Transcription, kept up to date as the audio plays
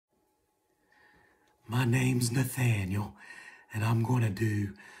My name's Nathaniel, and I'm going to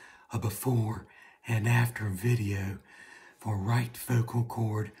do a before and after video for right vocal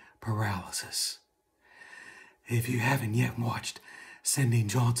cord paralysis. If you haven't yet watched Cindy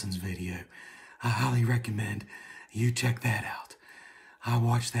Johnson's video, I highly recommend you check that out. I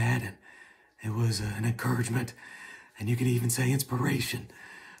watched that and it was an encouragement, and you could even say inspiration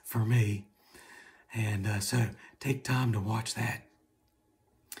for me. And so take time to watch that.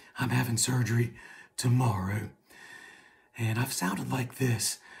 I'm having surgery tomorrow, and I've sounded like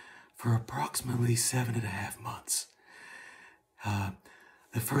this for approximately 7.5 months.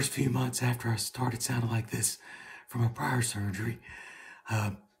 The first few months after I started sounding like this from a prior surgery,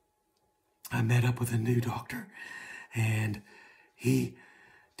 I met up with a new doctor, and he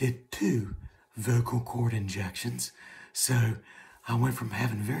did 2 vocal cord injections. So I went from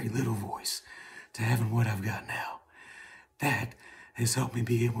having very little voice to having what I've got now. That has helped me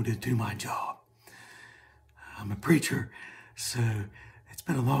be able to do my job. I'm a preacher, so it's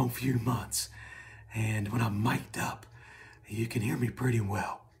been a long few months, and when I'm mic'd up, you can hear me pretty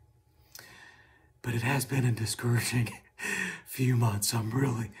well. But it has been a discouraging few months. I'm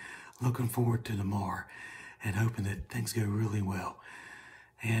really looking forward to tomorrow and hoping that things go really well.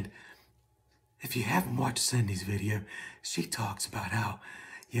 And if you haven't watched Cindy's video, she talks about how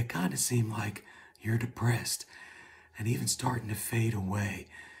you kind of seem like you're depressed and even starting to fade away.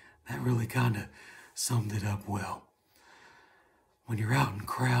 That really kind of summed it up well. When you're out in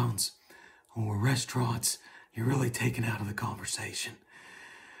crowds or restaurants, you're really taken out of the conversation.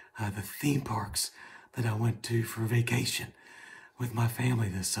 The theme parks that I went to for vacation with my family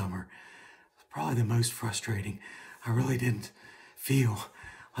this summer was probably the most frustrating. I really didn't feel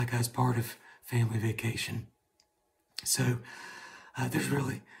like I was part of family vacation. So there's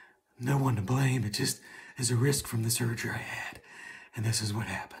really no one to blame. It just is a risk from the surgery I had, and this is what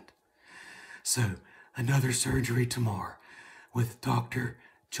happened. So another surgery tomorrow with Dr.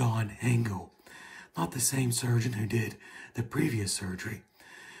 John Ingle. Not the same surgeon who did the previous surgery,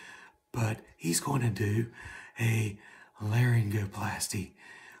 but he's going to do a laryngoplasty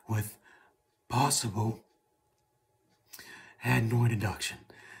with possible adduction adduction.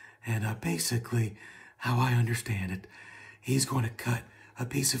 And basically, how I understand it, he's going to cut a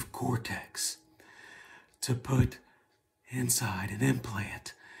piece of Gore-Tex to put inside an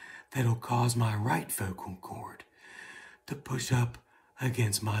implant that'll cause my right vocal cord to push up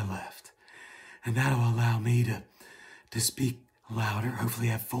against my left. And that'll allow me to speak louder, hopefully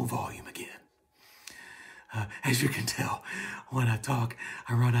have full volume again. As you can tell, when I talk,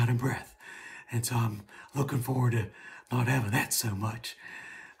 I run out of breath. And so I'm looking forward to not having that so much,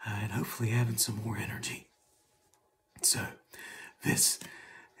 and hopefully having some more energy. So this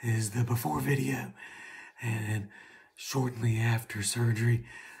is the before video, and then shortly after surgery,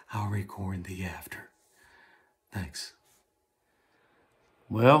 I'll record the after. Thanks.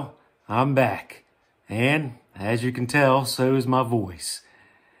 Well, I'm back, and as you can tell, so is my voice.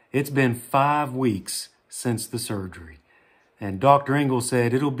 It's been 5 weeks since the surgery, and Dr. Ingle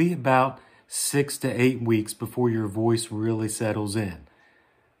said it'll be about 6 to 8 weeks before your voice really settles in.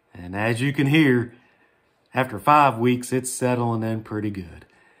 And as you can hear, after 5 weeks, it's settling in pretty good.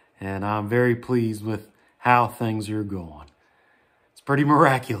 And I'm very pleased with how things are going. It's pretty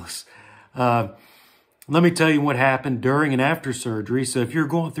miraculous. Let me tell you what happened during and after surgery. So if you're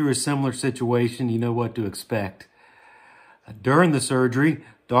going through a similar situation, you know what to expect. During the surgery,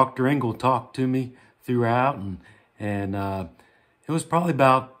 Dr. Ingle talked to me throughout, and it was probably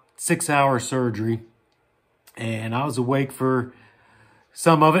about 6-hour surgery, and I was awake for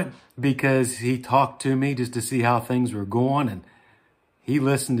some of it because he talked to me just to see how things were going, and he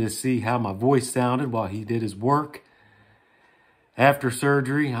listened to see how my voice sounded while he did his work. After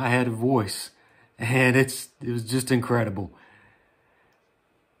surgery, I had a voice, and it was just incredible.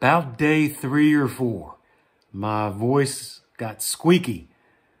 About day 3 or 4, my voice got squeaky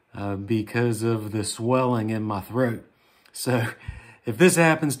because of the swelling in my throat. So if this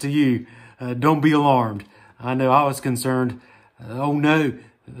happens to you, don't be alarmed. I know I was concerned. Oh no,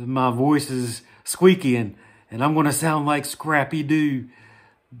 my voice is squeaky and I'm going to sound like Scrappy Doo.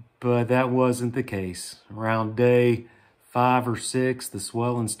 But that wasn't the case. Around day 5 or 6, the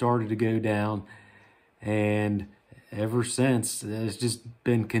swelling started to go down. And ever since, there's just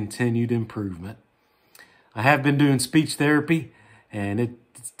been continued improvement. I have been doing speech therapy, and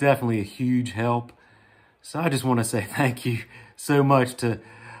it's definitely a huge help. So I just want to say thank you so much to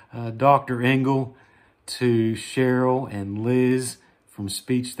Dr. Ingle, to Cheryl and Liz from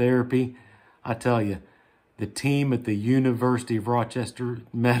speech therapy. I tell you, the team at the University of Rochester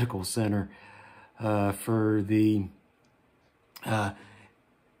Medical Center for the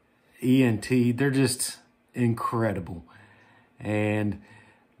ENT, they're just incredible. And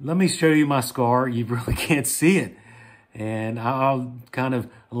let me show you my scar. You really can't see it. And I'll kind of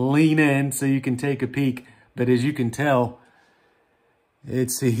lean in so you can take a peek. But as you can tell,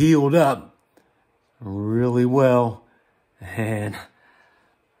 it's healed up really well. And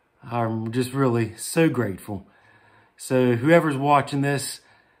I'm just really so grateful. So whoever's watching this,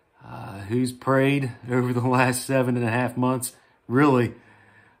 who's prayed over the last 7.5 months, really,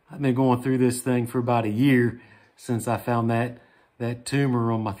 I've been going through this thing for about a year since I found that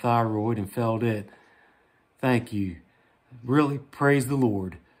tumor on my thyroid and felt it. Thank you. Really praise the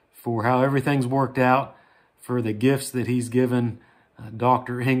Lord for how everything's worked out, for the gifts that he's given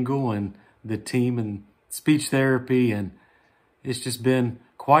Dr. Ingle and the team in speech therapy. And it's just been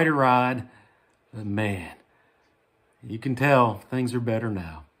quite a ride. But man, you can tell things are better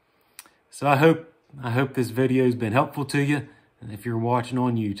now. So I hope this video has been helpful to you. And if you're watching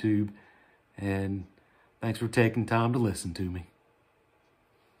on YouTube, and thanks for taking time to listen to me.